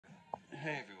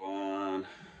Hey everyone.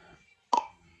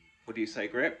 What do you say,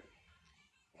 Grip?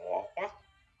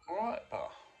 Alright, Pa.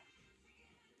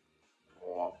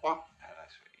 Hello,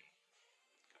 sweetie.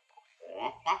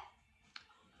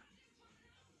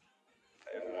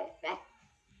 Good boy.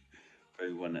 For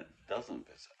everyone that doesn't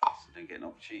visit us and don't get an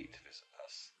opportunity to visit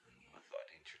us, I thought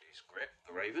I'd introduce Grip,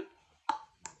 the raven.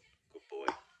 Good boy.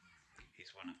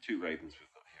 He's one of two ravens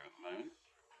we've got here at the moment.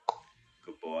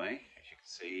 Good boy. As you can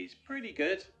see, he's pretty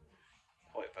good.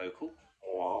 Quite vocal.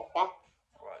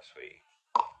 Alright, sweetie.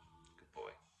 Good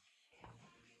boy.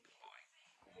 Good boy.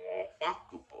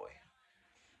 Good boy.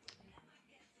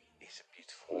 He's a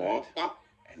beautiful lad,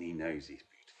 and he knows he's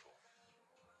beautiful.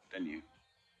 Don't you?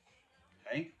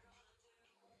 Hey?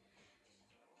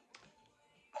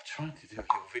 I'm trying to do a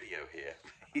little video here.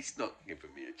 He's not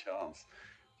giving me a chance.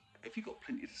 Have you got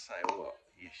plenty to say or what?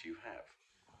 Yes, you have.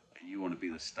 And you want to be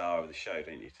the star of the show,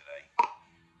 don't you, today?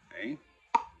 Hey?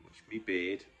 Watch me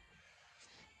beard.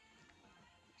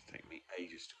 It's taken me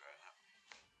ages to grow that.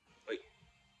 Wait.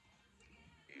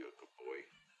 You're a good boy.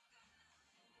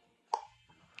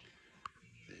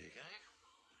 There you go.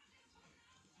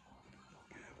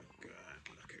 Have a good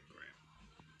look at Grip.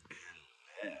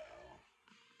 Hello.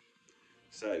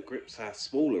 So Grip's our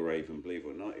smaller raven, believe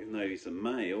it or not, even though he's a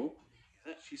male,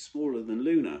 he's actually smaller than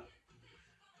Luna.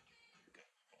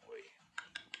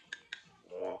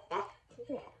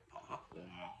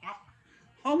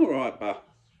 I'm alright, Pa.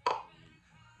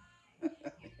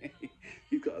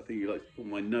 You've got to think you like to pull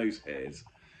my nose hairs,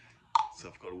 so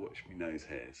I've got to watch my nose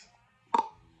hairs.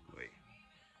 Wait.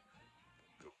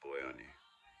 Good boy, aren't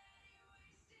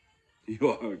you? You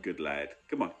are a good lad.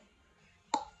 Come on.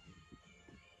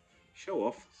 Show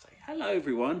off. Say hello,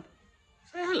 everyone.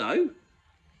 Say hello.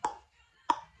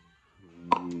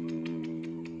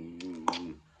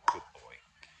 Good boy.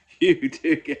 You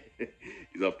do get it.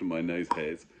 He's after my nose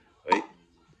hairs. Wait.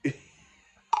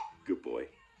 Good boy.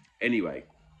 Anyway,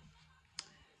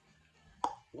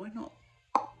 why not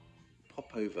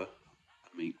pop over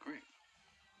and meet Grip?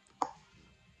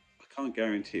 I can't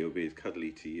guarantee he'll be as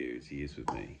cuddly to you as he is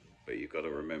with me, but you've got to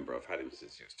remember I've had him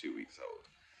since he was 2 weeks old,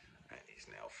 and he's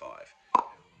now 5.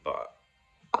 But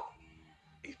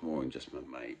he's more than just my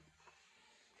mate.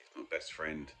 He's my best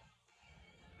friend.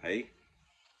 Hey?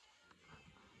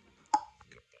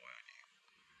 Good boy, aren't you?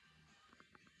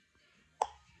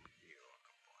 You are a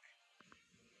good boy.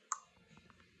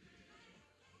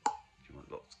 Do you want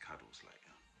lots of cuddles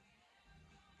later?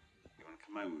 You want to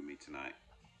come home with me tonight?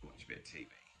 Watch a bit of TV?